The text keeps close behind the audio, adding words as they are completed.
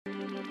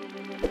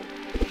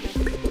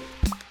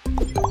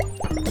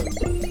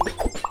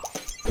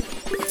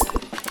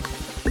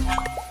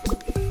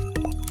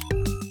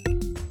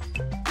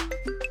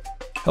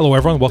Hello,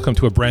 everyone. Welcome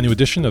to a brand new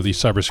edition of the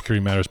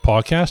Cybersecurity Matters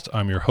podcast.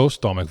 I'm your host,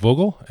 Dominic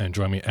Vogel, and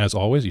join me as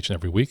always each and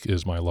every week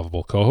is my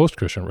lovable co-host,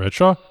 Christian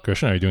Redshaw.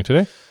 Christian, how are you doing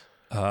today?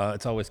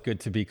 It's always good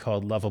to be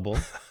called lovable,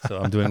 so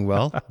I'm doing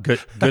well.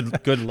 Good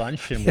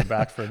lunch, and we're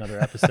back for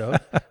another episode.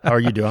 How are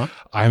you doing?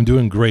 I'm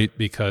doing great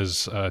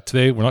because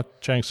today we're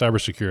not chatting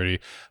cybersecurity.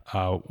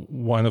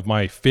 One of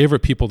my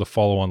favorite people to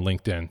follow on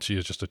LinkedIn. She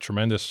is just a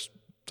tremendous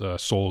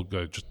soul,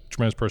 just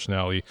tremendous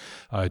personality.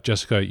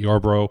 Jessica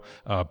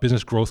Yarbrough,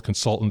 business growth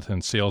consultant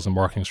and sales and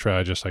marketing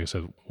strategist. Like I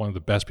said, one of the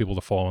best people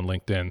to follow on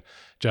LinkedIn.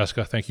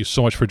 Jessica, thank you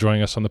so much for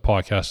joining us on the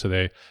podcast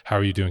today. How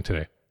are you doing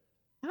today?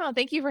 Oh,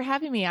 thank you for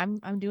having me.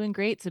 I'm doing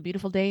great. It's a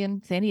beautiful day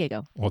in San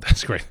Diego. Well,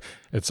 that's great.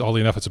 It's oddly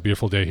enough, it's a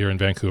beautiful day here in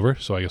Vancouver.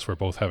 So I guess we're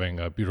both having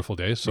a beautiful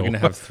day. So we're going to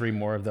have 3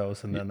 more of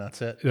those and then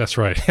that's it. That's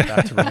right.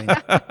 Back to rain.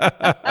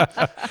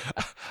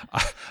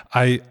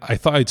 I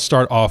thought I'd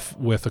start off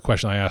with a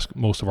question I ask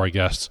most of our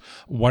guests,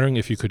 wondering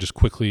if you could just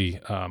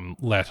quickly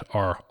let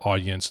our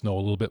audience know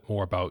a little bit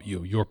more about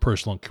you, your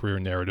personal and career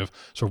narrative,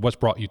 sort of what's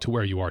brought you to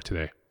where you are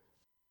today.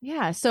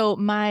 Yeah, so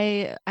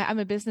I'm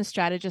a business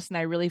strategist, and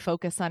I really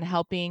focus on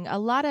helping a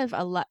lot of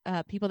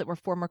people that were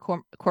former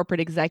corporate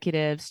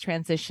executives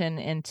transition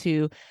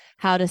into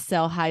how to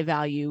sell high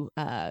value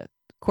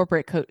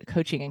corporate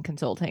coaching and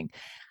consulting.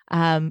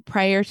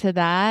 Prior to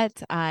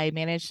that, I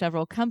managed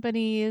several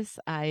companies.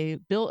 I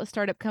built a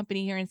startup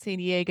company here in San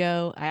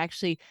Diego. I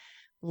actually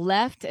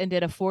left and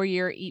did a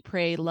 4-year Eat,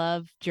 Pray,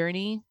 Love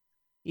journey.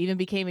 Even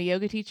became a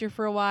yoga teacher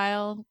for a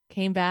while.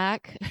 Came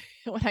back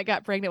when I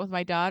got pregnant with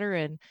my daughter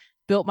and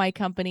built my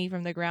company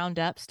from the ground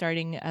up,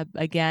 starting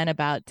again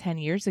about 10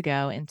 years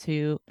ago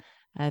into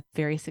a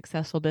very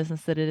successful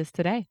business that it is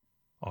today.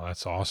 Oh,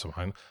 that's awesome.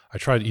 I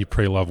tried to Eat,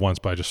 Pray, Love once,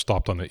 but I just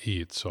stopped on the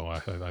eat. So I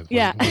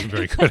wasn't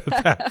very good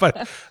at that.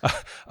 But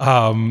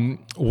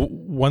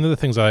one of the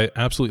things I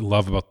absolutely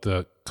love about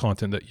the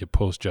content that you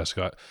post,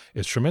 Jessica,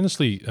 is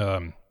tremendously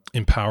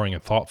empowering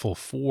and thoughtful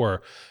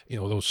for,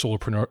 those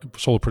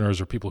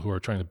solopreneurs or people who are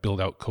trying to build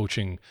out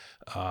coaching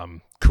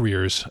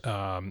careers.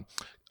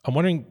 I'm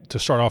wondering, to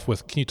start off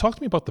with, can you talk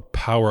to me about the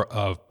power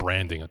of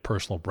branding and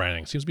personal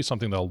branding? It seems to be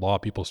something that a lot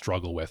of people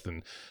struggle with,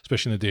 and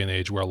especially in the day and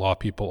age where a lot of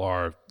people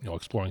are,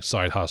 exploring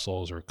side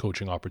hustles or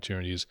coaching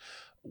opportunities.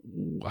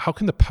 How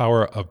can the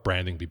power of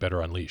branding be better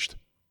unleashed?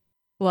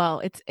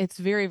 Well, it's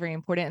very, very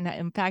important. And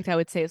in fact, I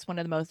would say it's one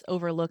of the most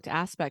overlooked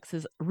aspects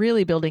is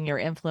really building your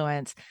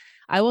influence.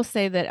 I will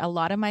say that a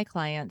lot of my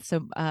clients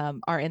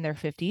are in their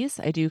 50s.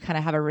 I do kind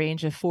of have a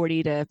range of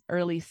 40 to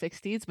early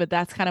 60s, but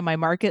that's kind of my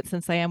market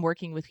since I am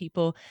working with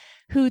people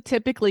who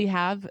typically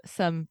have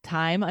some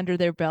time under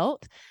their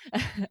belt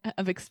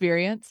of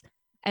experience.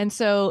 And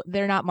so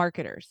they're not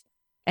marketers.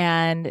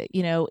 And,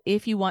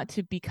 if you want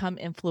to become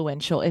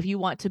influential, if you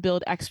want to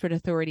build expert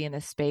authority in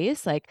this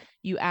space, like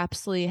you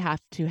absolutely have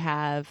to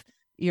have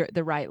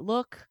the right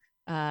look.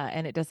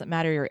 And it doesn't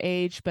matter your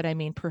age, but I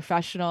mean,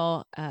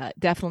 professional,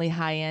 definitely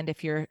high end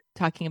if you're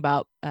talking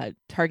about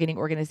targeting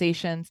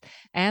organizations,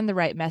 and the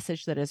right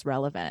message that is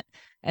relevant.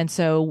 And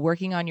so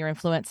working on your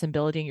influence and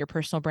building your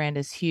personal brand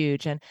is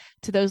huge. And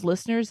to those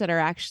listeners that are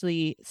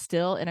actually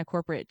still in a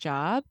corporate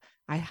job,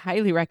 I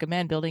highly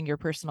recommend building your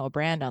personal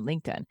brand on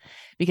LinkedIn,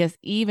 because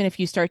even if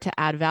you start to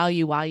add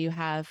value while you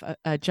have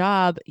a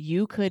job,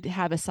 you could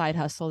have a side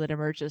hustle that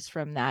emerges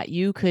from that.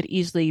 You could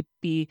easily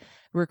be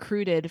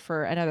recruited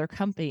for another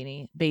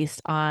company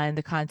based on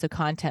the kinds of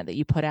content that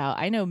you put out.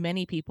 I know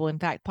many people, in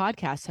fact,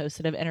 podcast hosts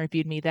that have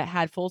interviewed me that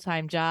had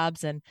full-time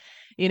jobs, and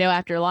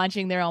after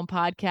launching their own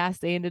podcast,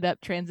 they ended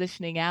up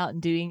transitioning out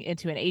and doing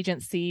into an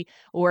agency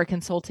or a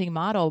consulting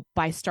model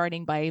by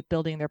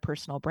building their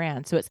personal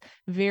brand. So it's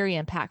very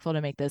impactful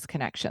to make those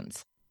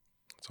connections.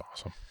 That's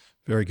awesome.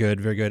 Very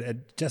good, very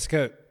good.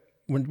 Jessica,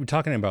 when we're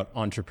talking about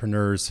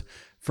entrepreneurs,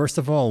 first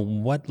of all,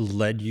 what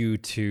led you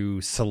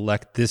to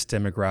select this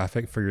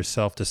demographic for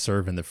yourself to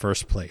serve in the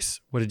first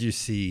place? What did you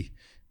see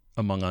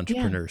among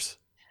entrepreneurs?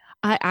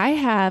 Yeah. I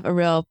have a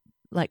real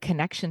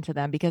connection to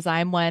them because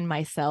I'm one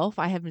myself.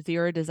 I have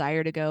zero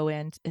desire to go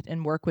in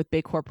and work with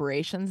big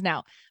corporations.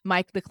 Now,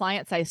 the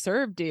clients I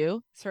serve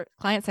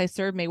clients I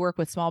serve may work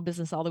with small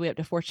business all the way up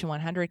to Fortune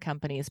 100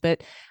 companies,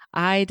 but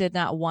I did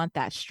not want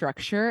that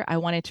structure. I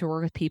wanted to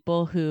work with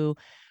people who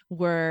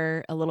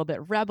were a little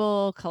bit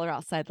rebel, color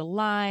outside the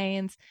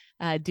lines,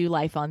 do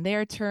life on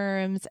their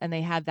terms, and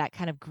they had that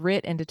kind of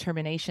grit and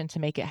determination to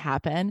make it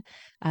happen.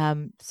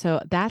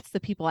 So that's the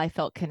people I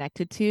felt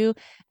connected to,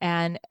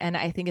 and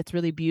I think it's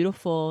really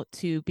beautiful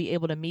to be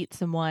able to meet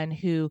someone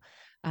who,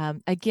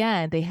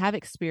 again, they have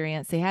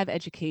experience, they have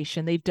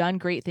education, they've done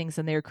great things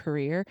in their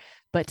career,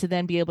 but to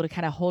then be able to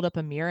kind of hold up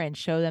a mirror and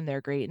show them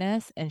their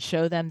greatness and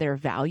show them their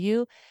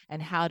value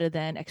and how to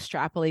then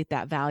extrapolate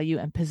that value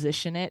and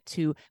position it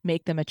to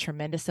make them a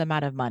tremendous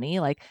amount of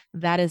money. Like,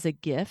 that is a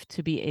gift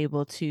to be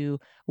able to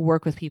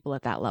work with people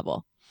at that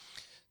level.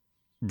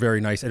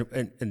 Very nice.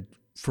 And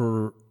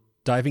for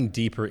diving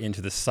deeper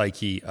into the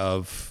psyche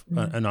of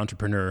an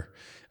entrepreneur,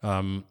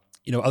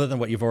 other than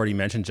what you've already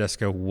mentioned,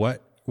 Jessica,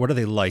 what are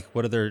they like?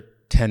 What are their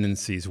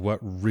tendencies? What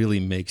really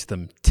makes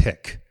them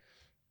tick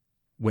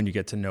when you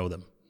get to know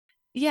them?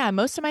 Yeah,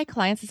 most of my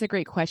clients, it's a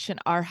great question,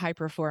 are high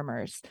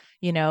performers.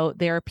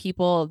 There are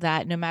people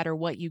that no matter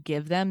what you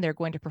give them, they're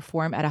going to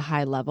perform at a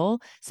high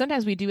level.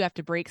 Sometimes we do have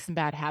to break some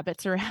bad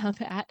habits around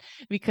that,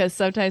 because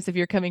sometimes if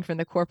you're coming from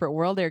the corporate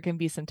world, there can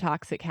be some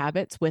toxic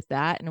habits with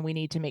that. And we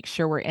need to make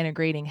sure we're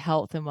integrating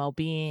health and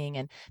well-being,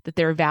 and that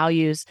their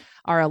values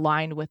are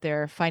aligned with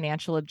their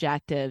financial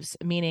objectives,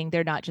 meaning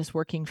they're not just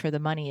working for the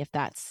money if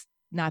that's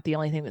not the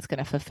only thing that's going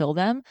to fulfill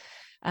them.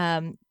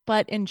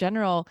 But in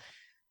general,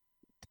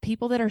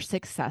 people that are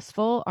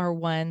successful are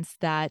ones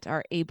that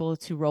are able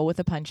to roll with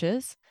the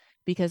punches,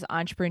 because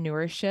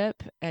entrepreneurship,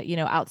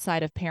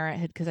 outside of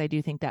parenthood, because I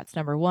do think that's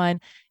number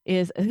one,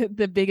 is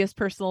the biggest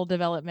personal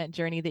development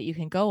journey that you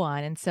can go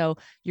on. And so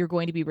you're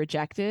going to be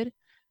rejected,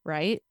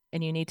 right?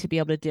 And you need to be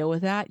able to deal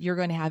with that. You're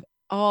going to have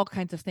all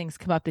kinds of things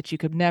come up that you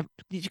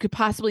could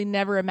possibly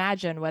never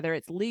imagine, whether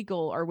it's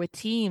legal or with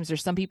teams or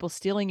some people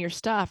stealing your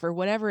stuff or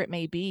whatever it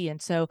may be.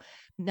 And so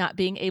not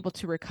being able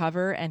to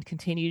recover and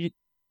continue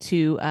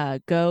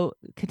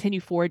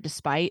forward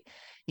despite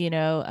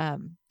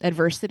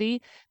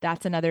adversity,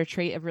 that's another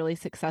trait of really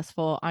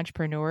successful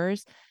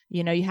entrepreneurs.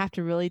 You have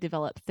to really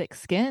develop thick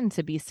skin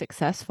to be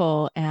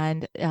successful,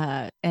 and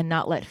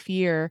not let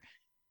fear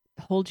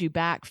hold you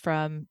back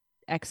from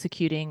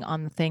executing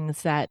on the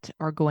things that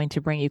are going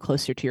to bring you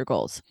closer to your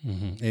goals.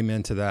 Mm-hmm.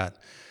 Amen to that.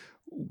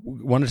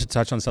 Wanted to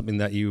touch on something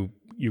that you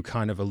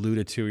kind of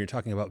alluded to. You're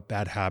talking about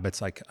bad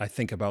habits. Like, I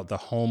think about the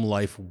home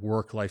life,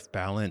 work life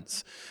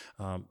balance.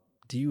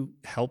 Do you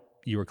help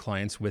your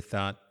clients with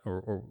that,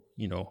 or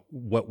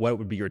what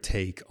would be your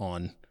take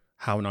on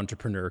how an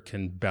entrepreneur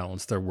can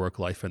balance their work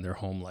life and their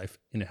home life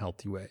in a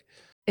healthy way?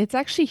 It's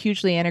actually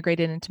hugely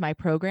integrated into my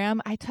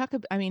program.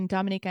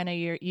 Dominic, I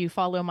know you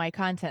follow my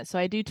content, so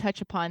I do touch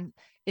upon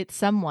it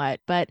somewhat.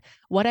 But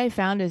what I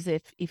found is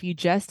if you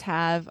just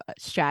have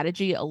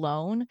strategy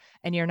alone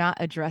and you're not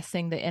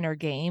addressing the inner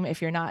game, if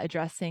you're not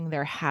addressing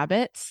their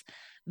habits,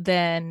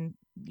 then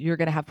you're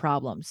going to have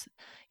problems.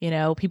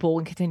 People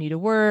will continue to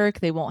work.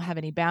 They won't have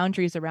any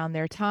boundaries around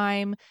their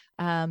time.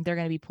 They're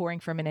going to be pouring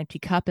from an empty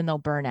cup, and they'll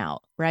burn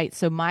out. Right.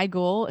 So my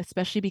goal,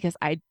 especially because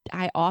I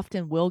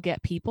often will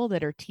get people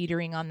that are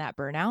teetering on that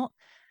burnout,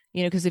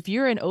 because if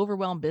you're an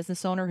overwhelmed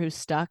business owner who's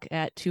stuck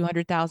at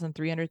 200,000,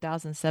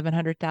 300,000,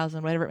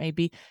 700,000, whatever it may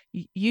be,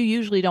 you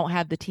usually don't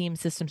have the team,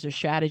 systems, or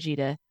strategy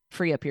to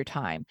free up your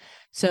time.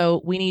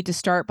 So we need to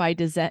start by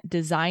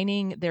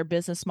designing their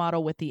business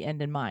model with the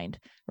end in mind,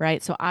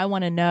 right? So I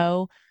want to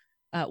know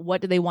what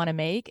do they want to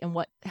make, and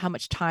how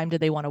much time do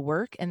they want to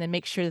work, and then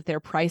make sure that their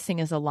pricing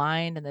is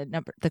aligned,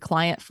 and the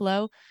client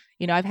flow.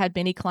 I've had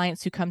many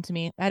clients who come to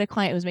me. I had a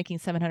client who was making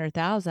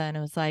 700,000. It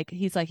was like,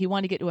 he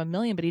wanted to get to 1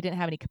 million, but he didn't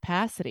have any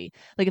capacity.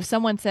 Like, if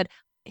someone said,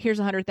 here's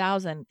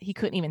 100,000, he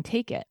couldn't even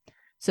take it.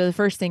 So the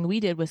first thing we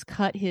did was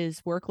cut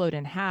his workload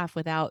in half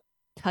without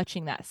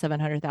touching that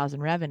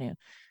 700,000 revenue.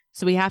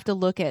 So we have to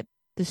look at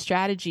the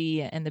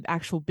strategy and the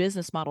actual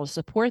business model to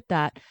support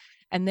that.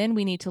 And then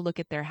we need to look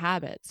at their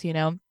habits.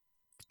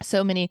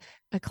 So many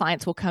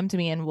clients will come to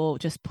me and will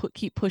just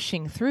keep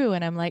pushing through.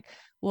 And I'm like,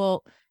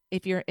 well,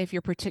 if your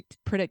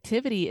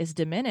productivity is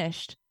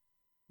diminished,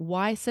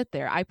 why sit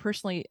there? I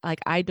personally,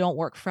 I don't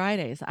work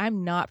Fridays.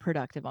 I'm not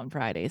productive on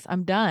Fridays.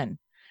 I'm done.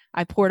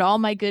 I poured all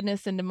my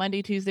goodness into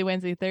Monday, Tuesday,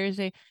 Wednesday,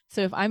 Thursday.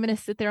 So if I'm going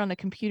to sit there on the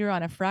computer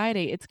on a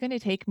Friday, it's going to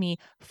take me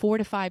 4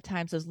 to 5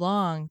 times as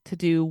long to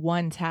do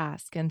one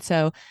task. And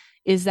so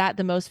is that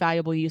the most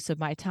valuable use of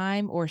my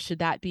time, or should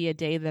that be a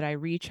day that I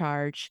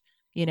recharge,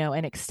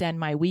 and extend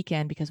my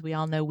weekend? Because we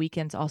all know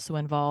weekends also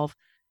involve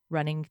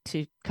running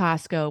to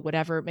Costco,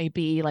 whatever it may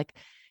be. Like,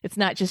 it's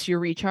not just you're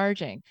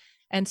recharging.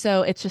 And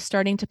so it's just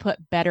starting to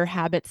put better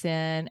habits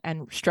in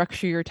and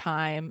structure your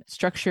time,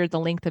 structure the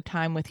length of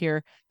time with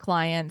your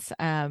clients.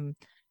 I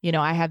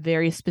have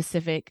very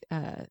specific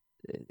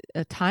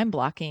time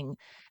blocking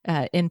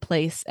in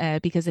place,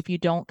 because if you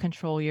don't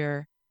control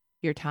your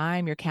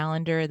time, your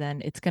calendar,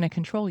 then it's going to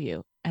control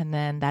you. And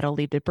then that'll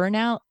lead to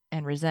burnout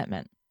and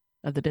resentment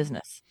of the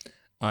business.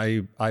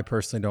 I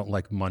personally don't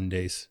like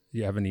Mondays. Do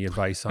you have any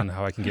advice on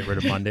how I can get rid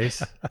of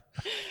Mondays?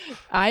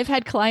 I've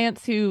had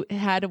clients who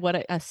had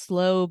a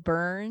slow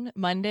burn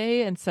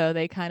Monday, and so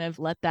they kind of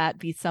let that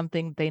be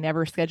something they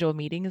never schedule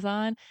meetings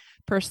on.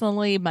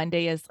 Personally,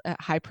 Monday is a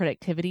high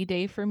productivity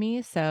day for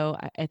me, so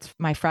it's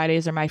my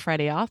Fridays are my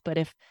Friday off. But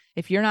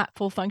if you're not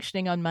full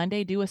functioning on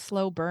Monday, do a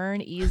slow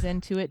burn, ease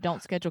into it,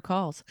 don't schedule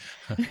calls.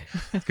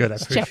 Good. I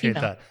appreciate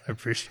that. I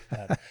appreciate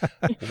that.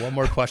 One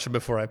more question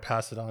before I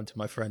pass it on to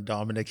my friend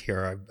Dominic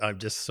here. I'm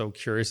just so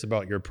curious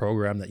about your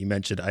program that you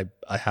mentioned.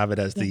 I have it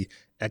as the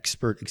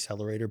Expert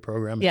Accelerator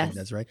Program. I think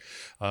that's right.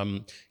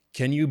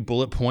 Can you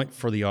bullet point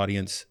for the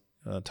audience,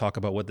 talk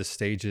about what the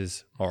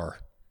stages are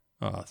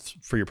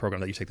for your program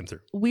that you take them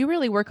through? We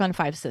really work on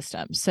 5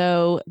 systems.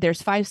 So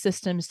there's 5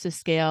 systems to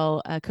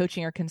scale a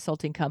coaching or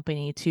consulting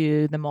company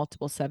to the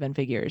multiple 7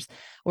 figures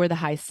or the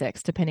high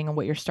 6, depending on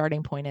what your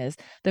starting point is.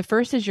 The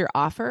first is your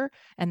offer,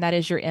 and that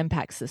is your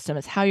impact system.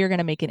 It's how you're going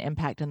to make an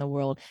impact in the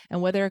world.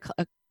 And whether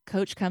a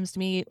coach comes to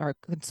me or a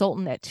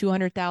consultant at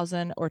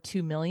 200,000 or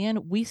 2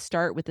 million, we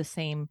start with the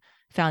same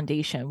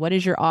foundation. What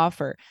is your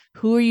offer?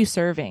 Who are you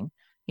serving?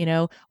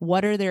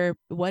 What are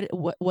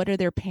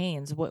their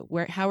pains?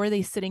 How are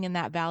they sitting in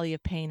that valley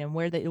of pain, and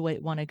where they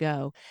want to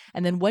go?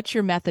 And then what's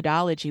your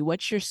methodology?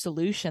 What's your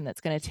solution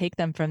that's going to take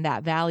them from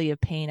that valley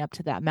of pain up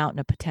to that mountain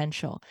of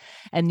potential?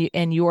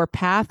 And your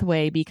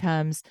pathway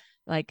becomes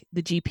like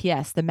the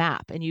GPS, the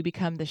map, and you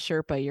become the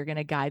Sherpa. You're going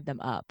to guide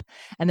them up.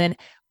 And then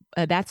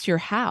that's your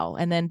how.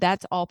 And then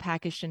that's all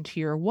packaged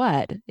into your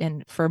what.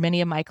 And for many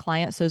of my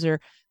clients, those are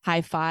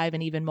high 5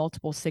 and even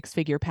multiple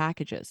 6-figure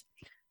packages.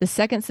 The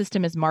second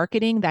system is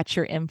marketing. That's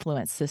your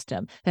influence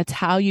system. That's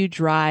how you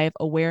drive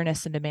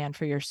awareness and demand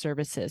for your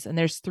services. And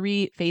there's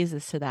 3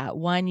 phases to that.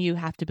 1, you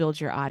have to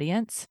build your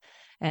audience,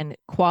 and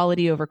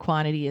quality over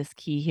quantity is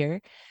key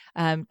here.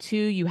 2,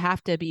 you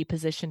have to be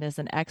positioned as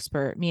an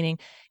expert, meaning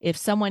if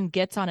someone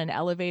gets on an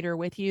elevator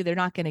with you, they're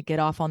not going to get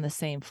off on the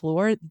same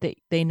floor.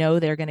 They know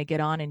they're going to get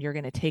on, and you're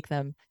going to take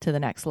them to the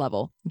next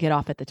level, get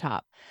off at the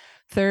top.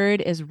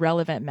 Third is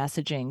relevant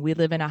messaging. We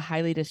live in a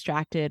highly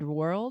distracted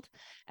world,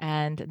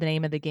 and the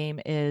name of the game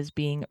is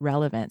being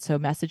relevant. So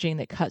messaging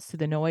that cuts through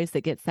the noise,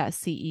 that gets that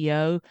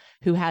CEO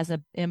who has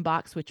an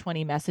inbox with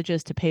 20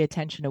 messages to pay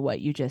attention to what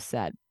you just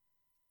said.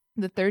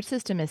 The third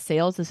system is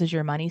sales. This is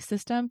your money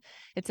system.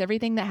 It's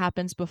everything that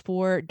happens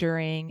before,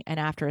 during, and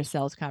after a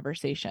sales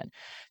conversation.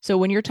 So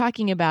when you're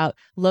talking about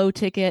low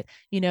ticket,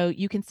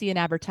 you can see an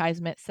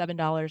advertisement,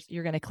 $7,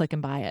 you're going to click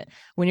and buy it.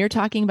 When you're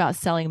talking about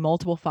selling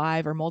multiple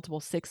 5 or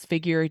multiple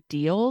 6-figure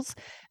deals,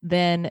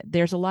 then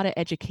there's a lot of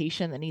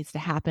education that needs to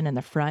happen in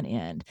the front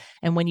end.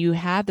 And when you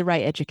have the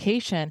right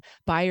education,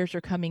 buyers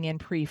are coming in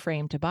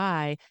pre-framed to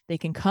buy. They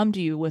can come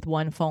to you with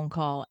one phone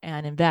call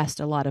and invest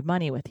a lot of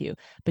money with you,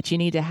 but you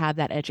need to have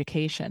that education.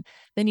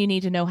 Then you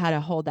need to know how to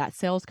hold that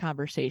sales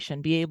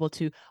conversation, be able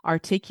to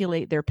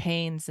articulate their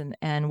pains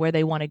and where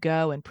they want to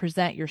go, and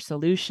present your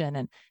solution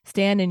and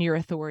stand in your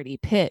authority,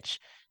 pitch.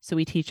 So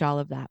we teach all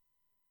of that.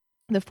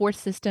 The fourth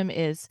system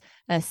is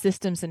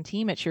systems and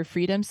team. It's your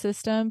freedom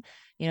system.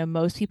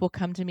 Most people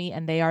come to me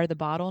and they are the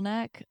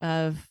bottleneck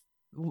of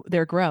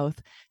their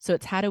growth. So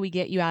it's, how do we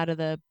get you out of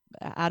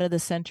the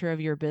center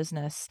of your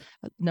business,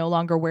 no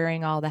longer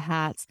wearing all the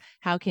hats?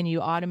 How can you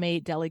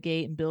automate,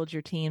 delegate, and build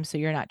your team so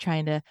you're not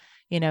trying to,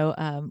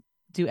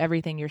 do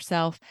everything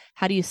yourself?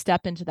 How do you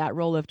step into that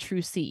role of true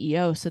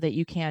CEO so that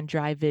you can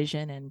drive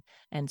vision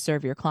and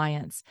serve your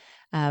clients?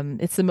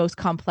 It's the most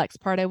complex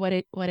part of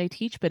what I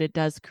teach, but it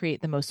does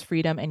create the most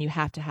freedom, and you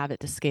have to have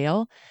it to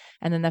scale.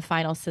 And then the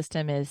final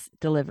system is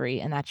delivery,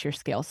 and that's your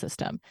scale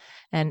system.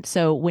 And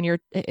so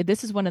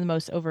this is one of the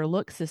most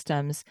overlooked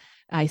systems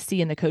I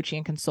see in the coaching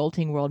and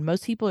consulting world.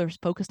 Most people are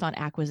focused on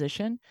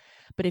acquisition,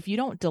 but if you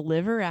don't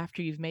deliver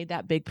after you've made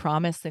that big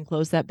promise and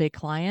closed that big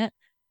client,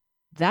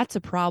 that's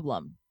a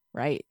problem,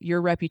 right?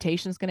 Your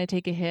reputation is going to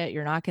take a hit.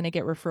 You're not going to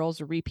get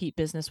referrals or repeat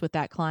business with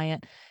that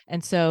client.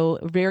 And so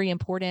very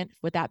important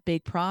with that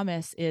big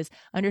promise is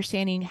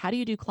understanding, how do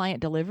you do client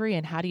delivery,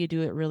 and how do you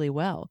do it really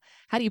well?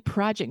 How do you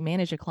project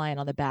manage a client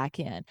on the back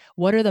end?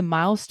 What are the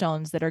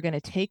milestones that are going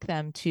to take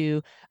them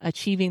to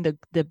achieving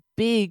the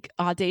big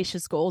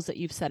audacious goals that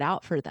you've set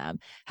out for them?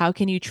 How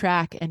can you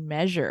track and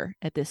measure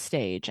at this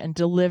stage and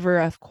deliver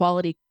a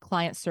quality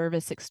client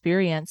service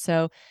experience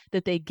so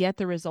that they get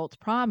the results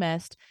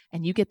promised,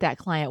 and you get that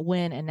client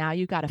win, and now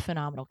you've got a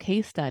phenomenal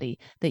case study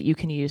that you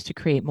can use to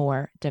create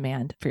more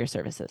demand for your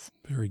services.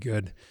 Very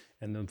good.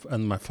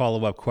 And my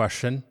follow-up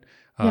question,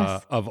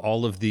 Yes. of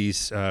all of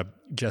these,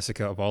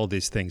 Jessica, of all of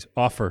these things,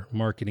 offer,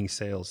 marketing,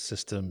 sales,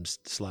 systems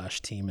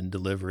 / team and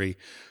delivery.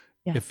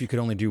 Yes. If you could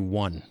only do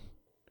one,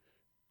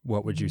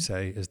 what would you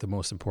say is the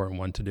most important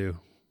one to do?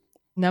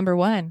 Number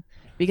 1,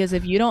 because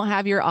if you don't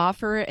have your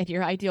offer and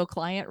your ideal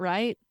client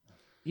right,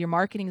 your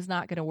marketing is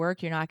not going to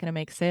work. You're not going to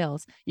make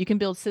sales. You can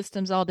build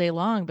systems all day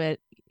long, but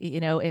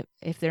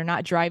if they're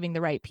not driving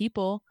the right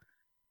people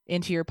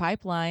into your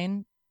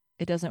pipeline,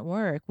 it doesn't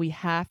work. We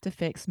have to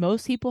fix.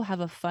 Most people have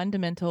a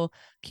fundamental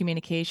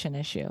communication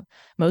issue.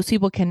 Most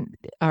people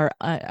are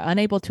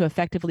unable to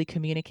effectively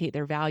communicate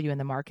their value in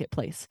the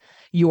marketplace.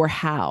 Your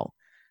how.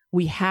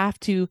 We have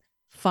to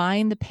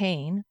find the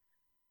pain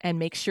and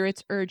make sure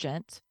it's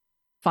urgent,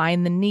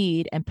 find the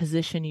need, and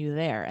position you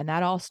there. And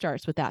that all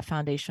starts with that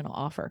foundational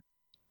offer.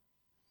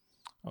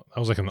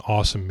 That was like an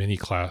awesome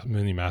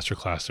mini master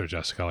class there,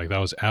 Jessica. Like, that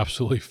was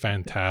absolutely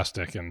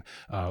fantastic. And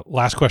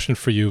last question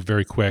for you,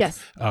 very quick.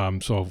 Yes.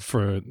 So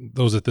for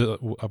those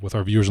with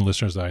our viewers and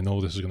listeners that I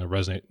know this is going to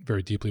resonate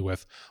very deeply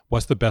with,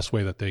 what's the best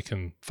way that they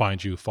can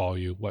find you, follow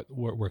you?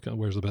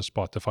 Where's the best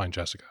spot to find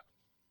Jessica?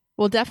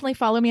 Well, definitely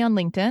follow me on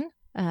LinkedIn.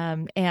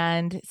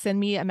 And send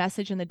me a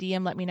message in the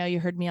DM. Let me know you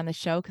heard me on the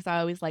show, because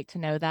I always like to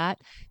know that.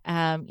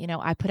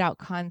 I put out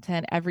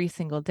content every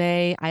single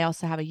day. I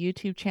also have a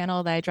YouTube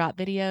channel that I drop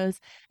videos.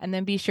 And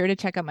then be sure to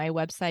check out my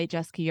website,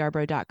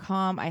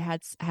 jessicayarbrough.com. I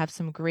have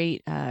some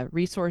great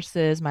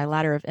resources. My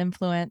Ladder of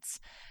Influence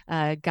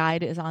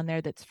guide is on there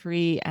that's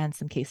free, and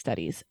some case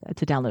studies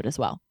to download as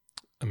well.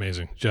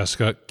 Amazing.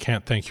 Jessica,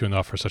 can't thank you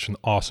enough for such an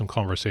awesome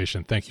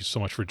conversation. Thank you so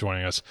much for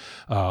joining us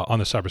on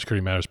the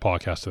Cybersecurity Matters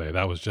podcast today.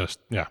 That was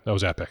that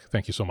was epic.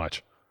 Thank you so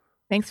much.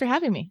 Thanks for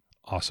having me.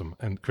 Awesome.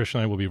 And Christian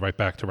and I will be right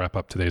back to wrap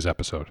up today's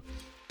episode.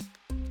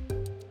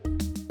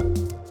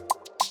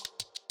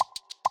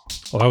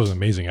 Well, that was an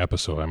amazing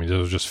episode. I mean, it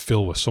was just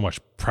filled with so much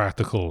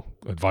practical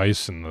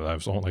advice, and I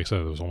was, like I said,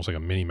 it was almost like a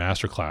mini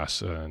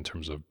masterclass in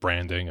terms of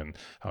branding and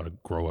how to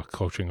grow a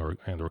coaching or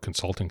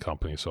consulting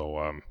company.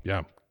 So,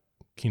 yeah,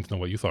 keen to know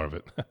what you thought of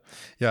it.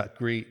 Yeah,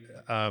 great.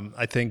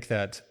 I think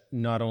that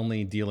not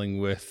only dealing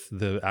with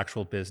the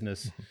actual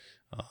business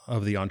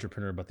of the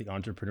entrepreneur, but the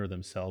entrepreneur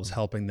themselves,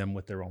 helping them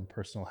with their own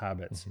personal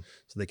habits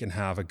so they can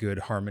have a good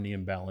harmony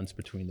and balance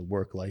between the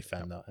work life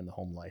and the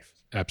home life.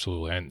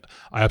 Absolutely. And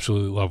I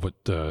absolutely love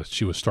what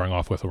she was starting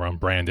off with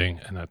around branding,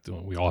 and that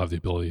we all have the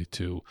ability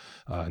to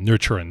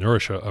nurture and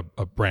nourish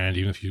a brand.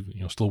 Even if you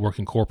still work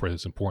in corporate,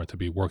 it's important to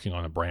be working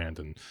on a brand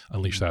and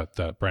unleash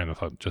that brand. I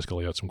thought Jessica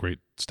laid out some great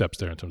steps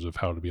there in terms of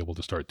how to be able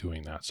to start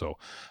doing that. So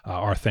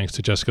our thanks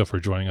to Jessica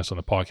for joining us on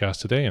the podcast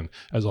today. And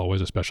as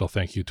always, a special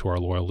thank you to our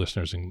loyal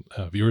listeners and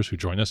viewers who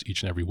join us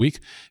each and every week.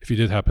 If you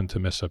did happen to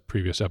miss a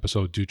previous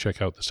episode, do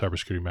check out the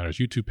Cybersecurity Matters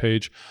YouTube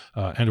page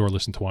and or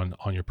listen to one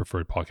on your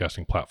preferred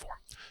podcasting platform.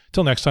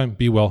 Till next time,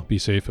 be well, be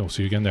safe, and we'll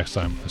see you again next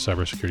time on the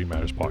Cybersecurity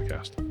Matters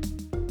podcast.